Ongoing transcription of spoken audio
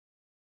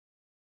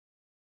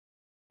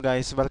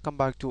Guys, welcome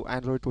back to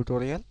Android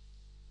tutorial.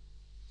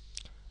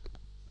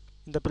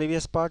 In the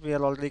previous part we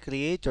have already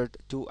created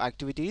two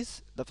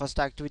activities. The first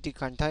activity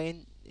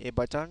contain a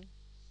button.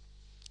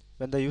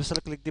 When the user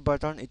click the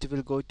button, it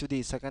will go to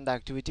the second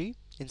activity.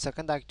 In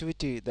second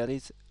activity there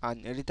is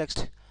an edit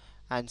text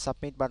and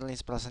submit button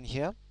is present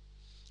here.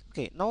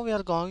 Okay, now we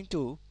are going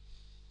to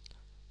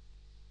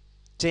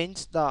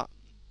change the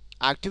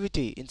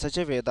activity in such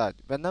a way that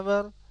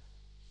whenever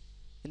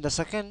in the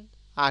second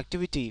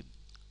activity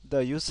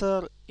the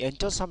user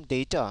enters some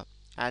data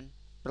and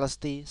press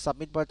the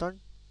submit button,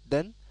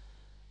 then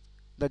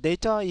the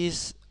data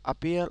is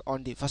appear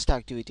on the first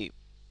activity.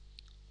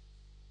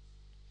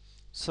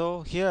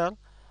 So here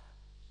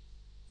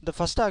the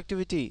first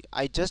activity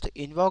I just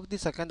invoke the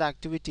second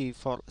activity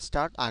for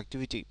start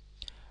activity,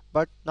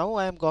 but now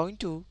I am going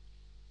to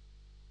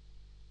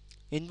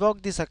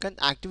invoke the second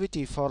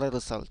activity for a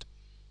result.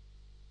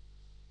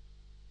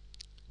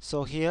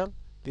 So here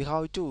we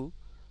have to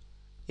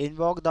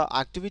invoke the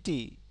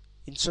activity.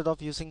 Instead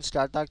of using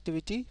start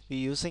activity, we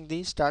using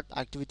the start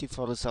activity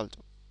for result.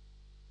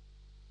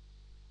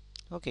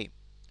 Okay,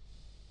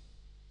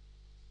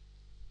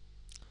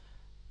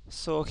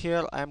 so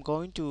here I am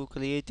going to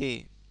create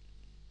a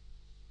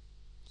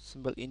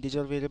simple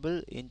integer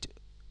variable int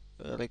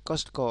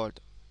request code.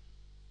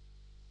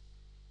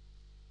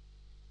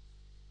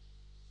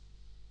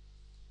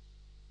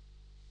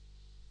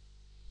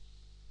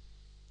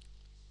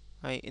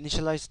 I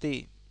initialize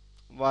the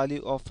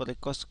value of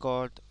request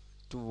code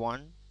to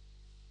 1.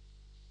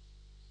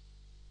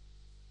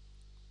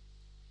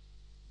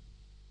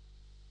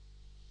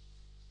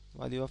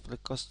 Value of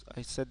request,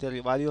 I set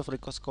the value of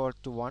request code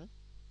to 1.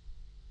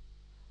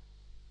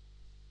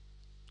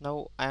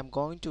 Now I am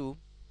going to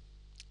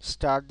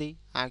start the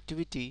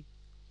activity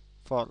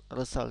for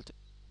result.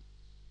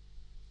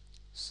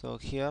 So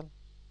here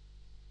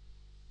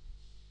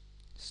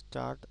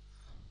start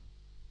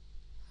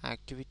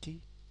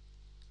activity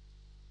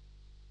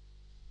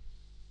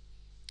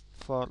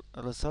for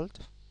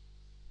result.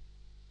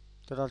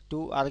 There are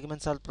two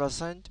arguments are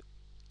present.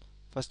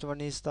 First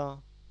one is the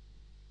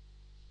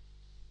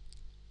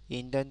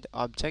indent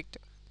object.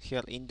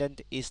 Here indent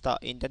is the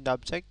indent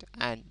object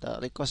and the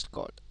request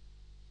code.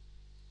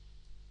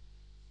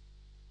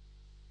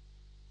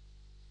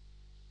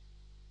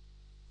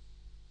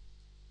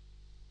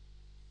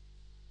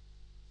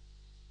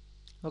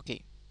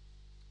 Okay,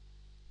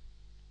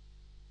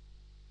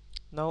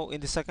 now in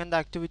the second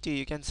activity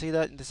you can see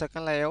that in the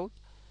second layout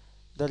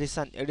there is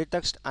an edit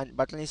text and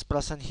button is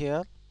present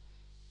here.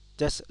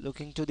 Just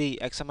looking to the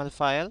XML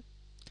file,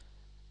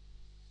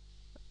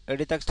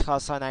 edit text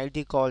has an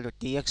ID called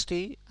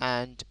txt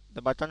and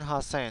the button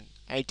has an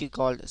ID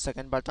called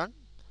second button.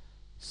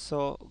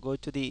 So go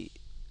to the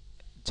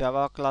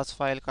Java class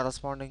file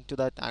corresponding to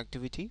that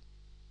activity.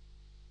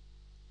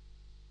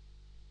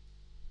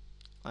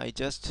 I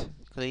just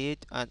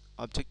create an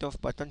object of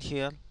button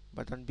here,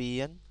 button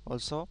bn,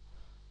 also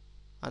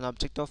an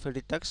object of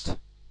edit text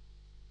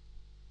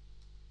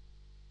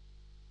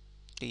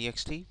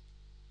txt.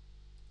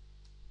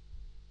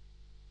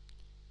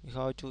 You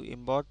have to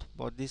import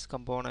both these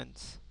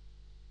components.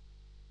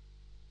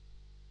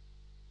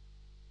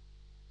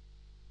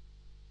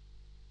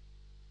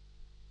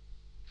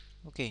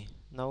 Okay,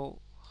 now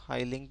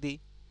I link the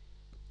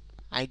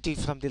ID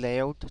from the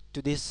layout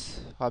to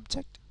this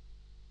object.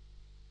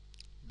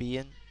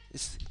 Bn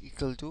is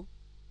equal to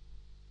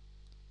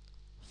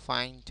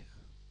find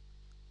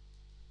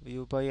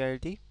view by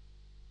ID.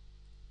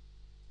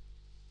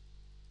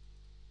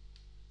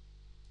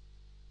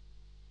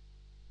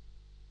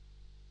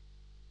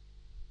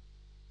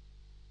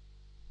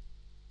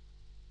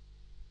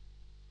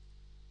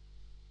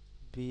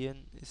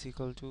 Bn is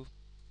equal to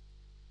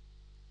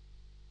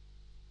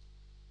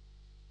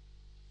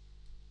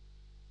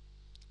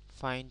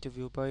find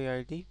view by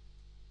ID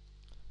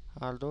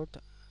r dot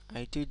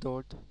it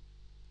dot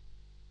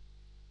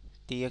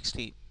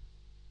txt.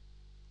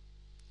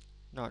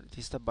 Now it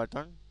is the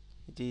button,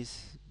 it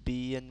is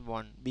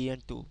bn1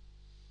 bn2.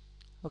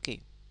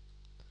 Okay,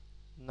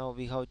 now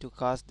we have to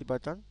cast the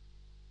button.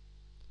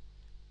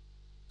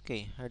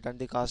 Okay, I done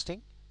the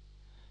casting.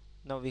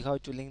 Now we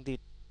have to link the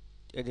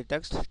edit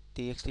text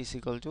txt is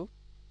equal to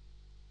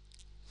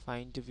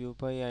find view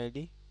by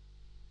ID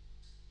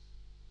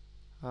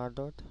r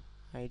dot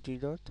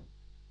it dot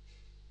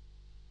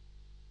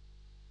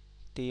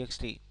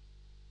txt.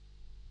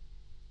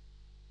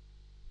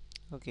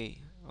 Okay,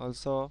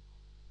 also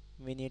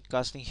we need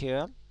casting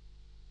here.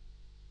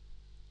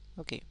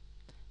 Okay,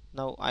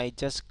 now I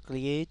just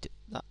create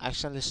the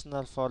action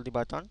listener for the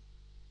button.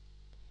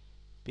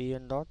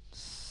 Bn dot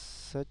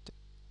set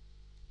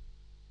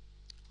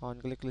on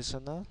click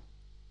listener,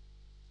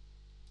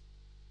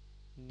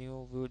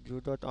 new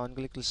view dot on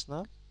click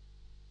listener.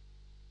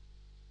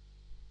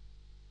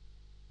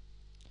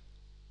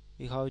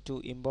 We have to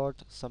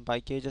import some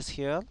packages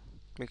here.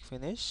 Click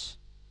finish.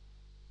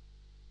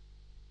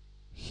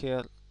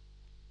 Here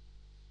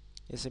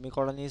a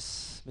semicolon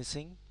is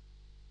missing.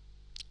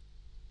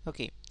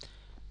 Okay,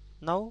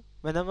 now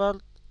whenever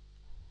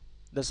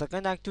the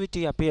second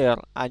activity appear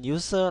and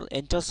user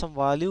enters some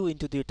value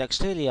into the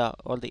text area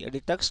or the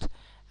edit text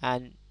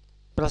and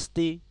press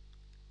the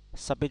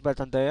submit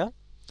button there.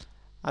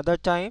 At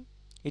that time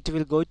it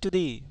will go to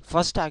the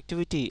first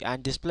activity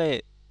and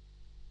display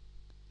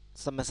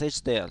some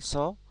message there.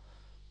 So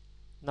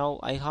now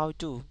I have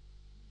to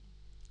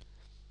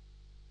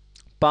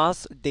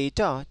pass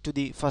data to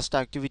the first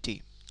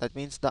activity, that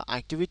means the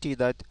activity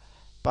that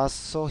pass.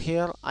 So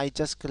here I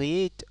just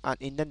create an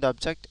indent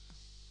object,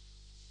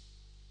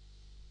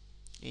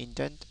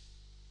 indent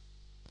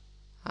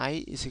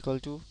I is equal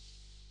to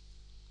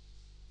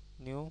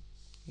new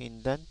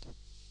indent.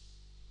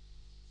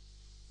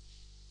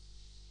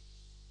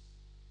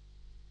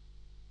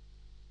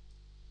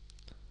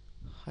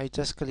 I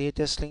just create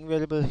a string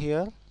variable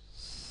here,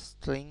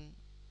 string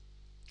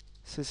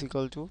is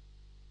equal to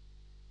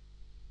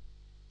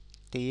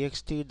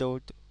txt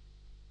dot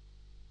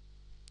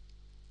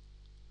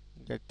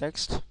get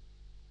text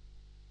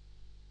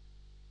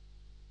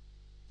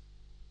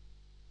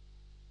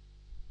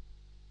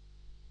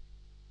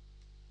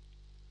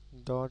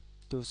dot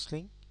to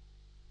string.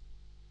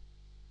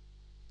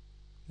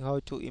 You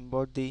have to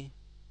import the,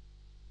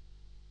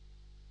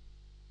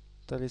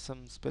 there is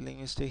some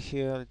spelling mistake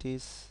here, it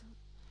is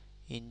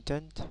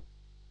indent.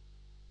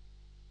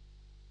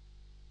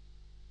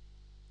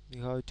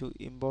 You have to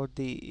import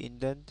the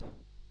indent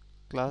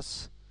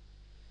class.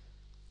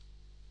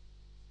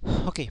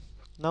 Okay,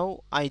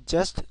 now I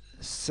just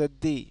set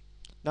the,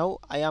 now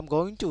I am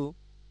going to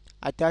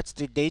attach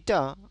the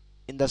data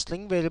in the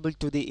string variable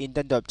to the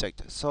indent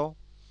object. So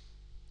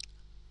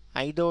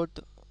I dot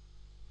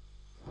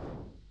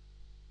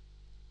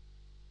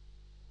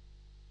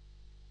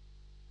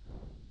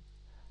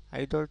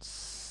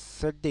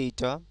set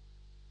data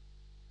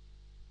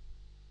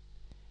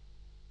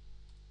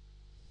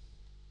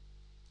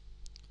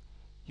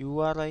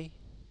URI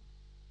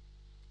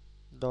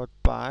dot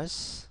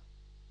pass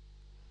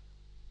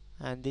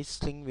and the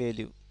string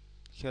value,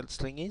 here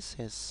string is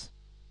s.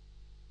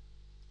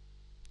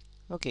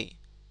 Okay,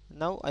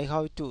 now I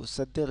have to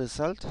set the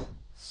result,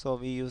 so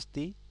we use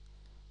the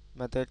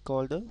method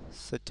called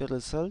set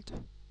result.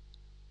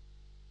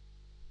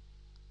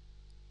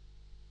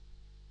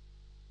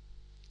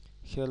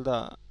 Here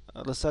the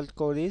result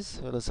code is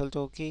result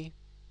OK,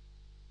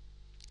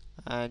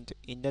 and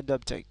indent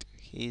object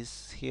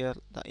is here,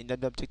 the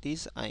indent object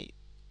is I.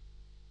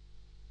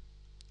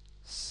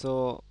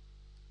 So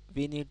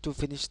we need to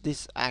finish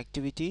this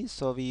activity,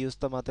 so we use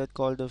the method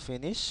called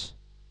finish.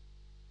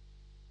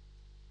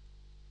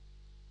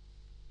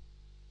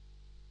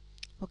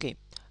 Okay,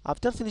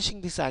 after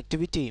finishing this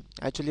activity,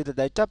 actually the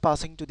data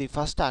passing to the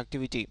first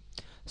activity,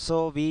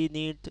 so we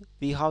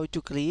have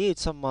to create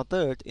some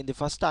method in the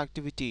first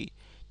activity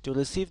to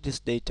receive this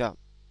data.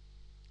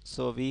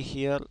 So we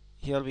here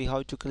we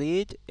have to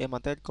create a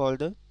method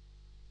called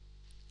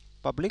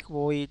public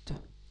void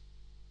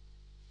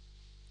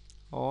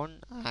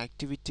on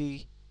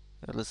activity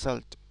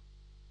result.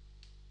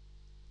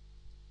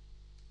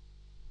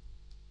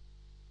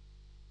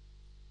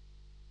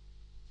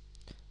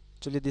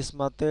 Actually this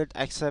method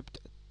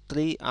accept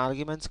three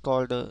arguments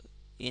called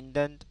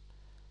indent,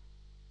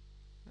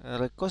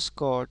 request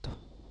code,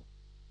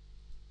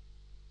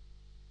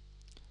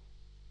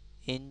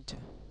 int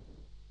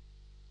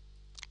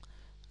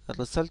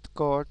result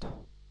code,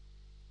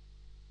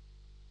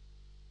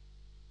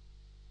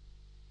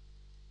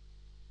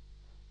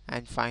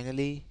 and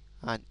finally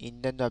an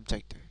indent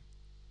object,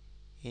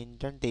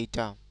 indent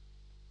data.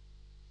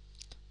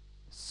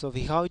 So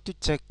we have to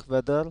check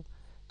whether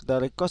the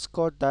request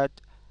code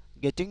that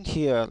getting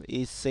here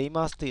is same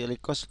as the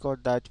request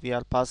code that we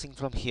are passing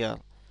from here.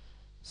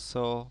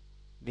 So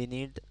we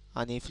need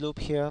an if loop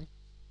here.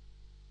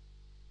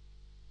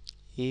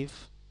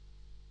 If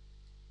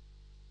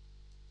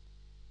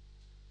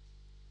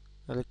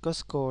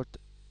request code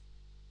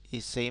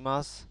is same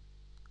as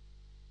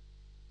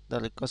the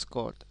request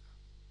code,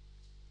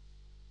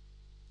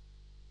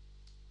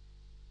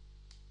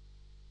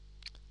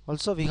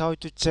 also we have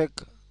to check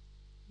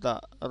the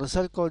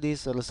result code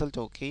is result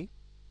OK.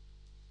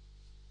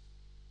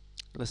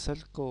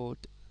 Result code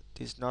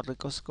is not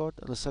request code,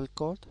 result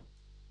code.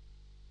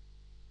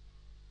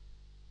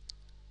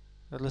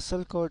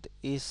 Result code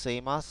is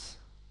same as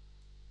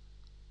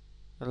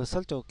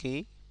result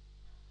OK.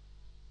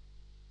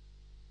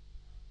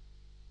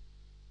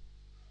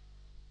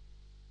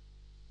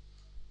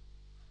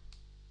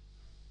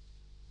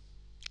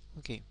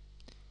 Okay.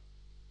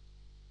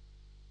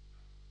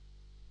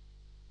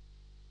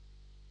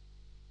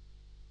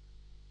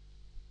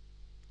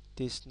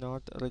 This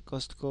not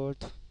request code.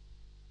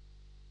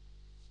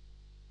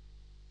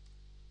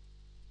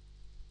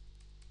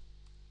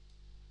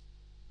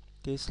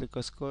 This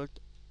request code,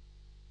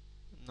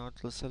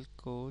 not result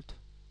code.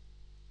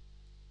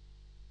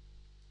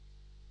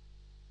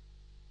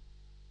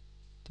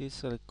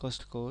 This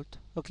request code.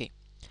 Okay.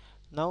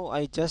 Now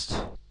I just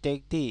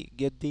get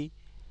the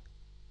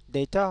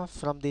data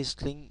from the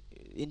string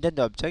indent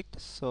object.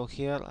 So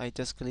here I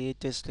just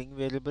create a string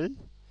variable,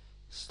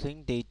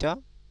 string data.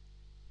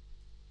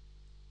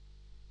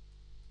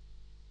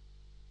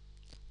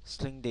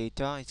 string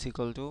data is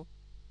equal to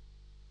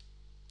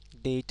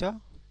data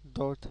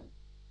dot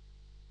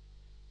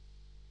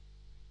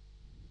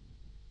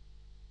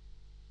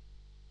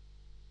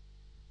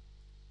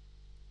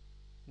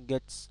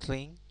get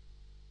string.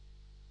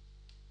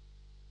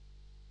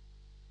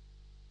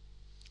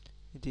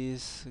 It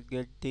is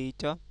get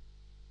data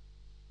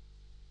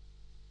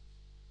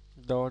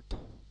dot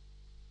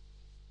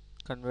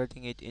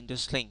converting it into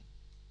string.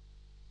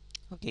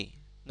 Okay,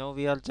 now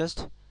we are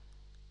just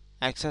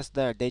access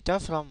the data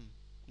from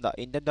the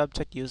indent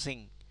object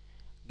using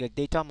get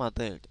data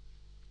method.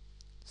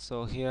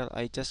 So here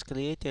I just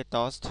create a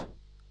toast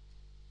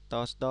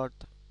dot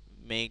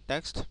make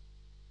text,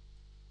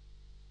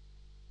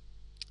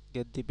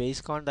 get the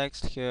base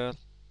context here,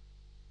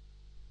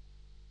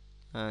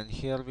 and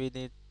here we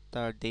need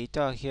the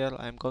data. Here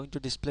I'm going to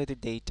display the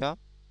data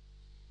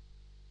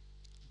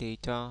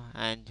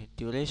and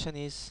duration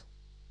is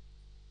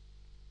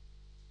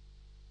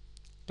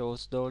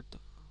toast dot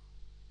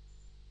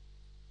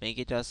make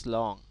it as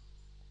long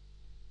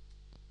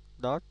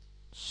dot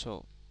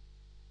show.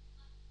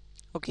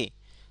 Okay,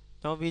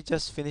 now we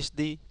just finished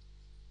the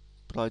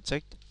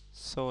project.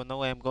 So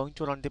now I am going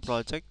to run the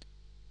project,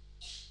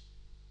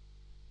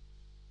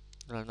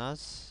 run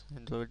as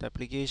Android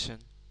application.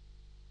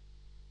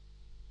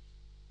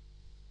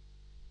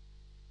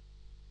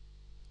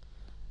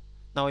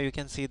 Now you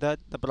can see that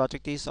the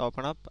project is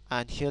open up,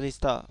 and here is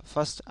the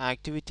first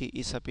activity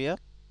is appear.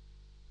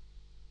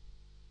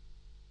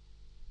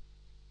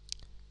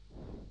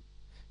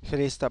 Here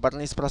is the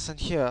button is present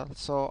here,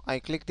 so I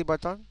click the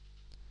button,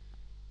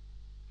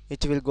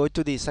 it will go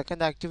to the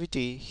second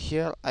activity.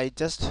 Here I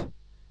just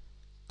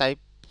type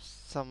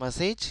some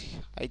message,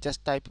 I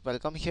just type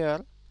welcome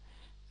here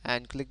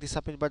and click the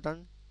submit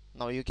button.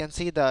 Now you can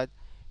see that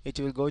it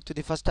will go to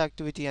the first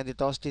activity and the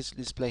toast is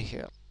displayed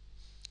here.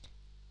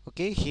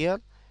 Okay, here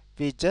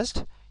we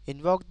just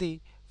invoke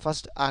the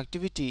first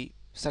activity,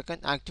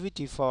 second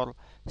activity for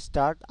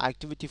start,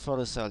 activity for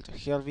result.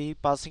 Here we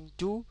passing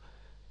two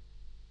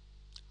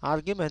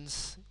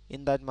arguments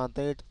in that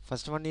method.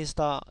 First one is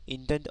the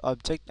indent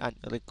object and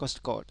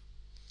request code.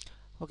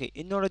 Okay,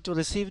 in order to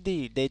receive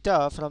the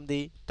data from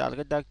the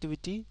target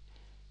activity,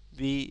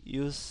 we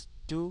use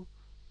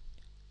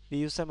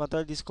a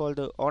method is called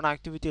on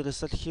activity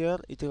result. Here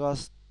it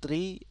was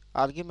three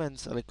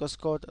arguments: request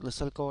code,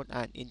 result code,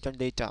 and intent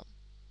data.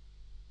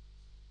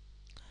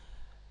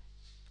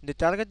 In the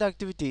target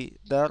activity,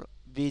 there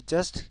we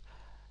just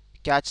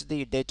catch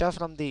the data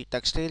from the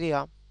text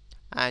area,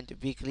 and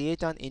we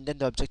create an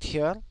indent object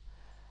here,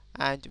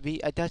 and we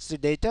attach the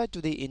data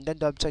to the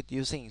indent object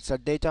using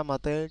setData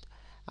method,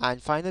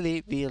 and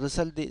finally we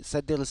set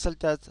the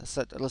result as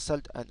set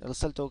result and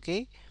result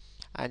OK,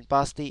 and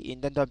pass the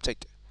indent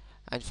object,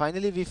 and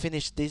finally we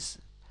finish this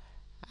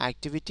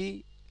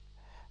activity.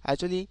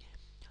 Actually,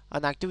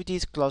 an activity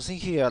is closing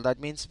here,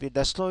 that means we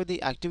destroy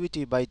the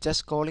activity by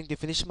just calling the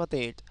finish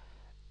method.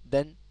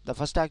 Then the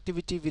first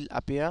activity will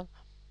appear,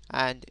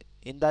 and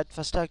in that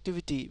first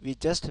activity we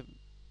just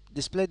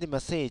display the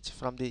message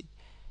from the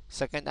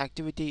second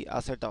activity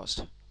as a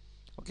toast.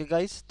 Okay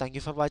guys, thank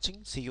you for watching.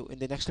 See you in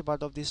the next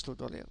part of this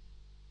tutorial.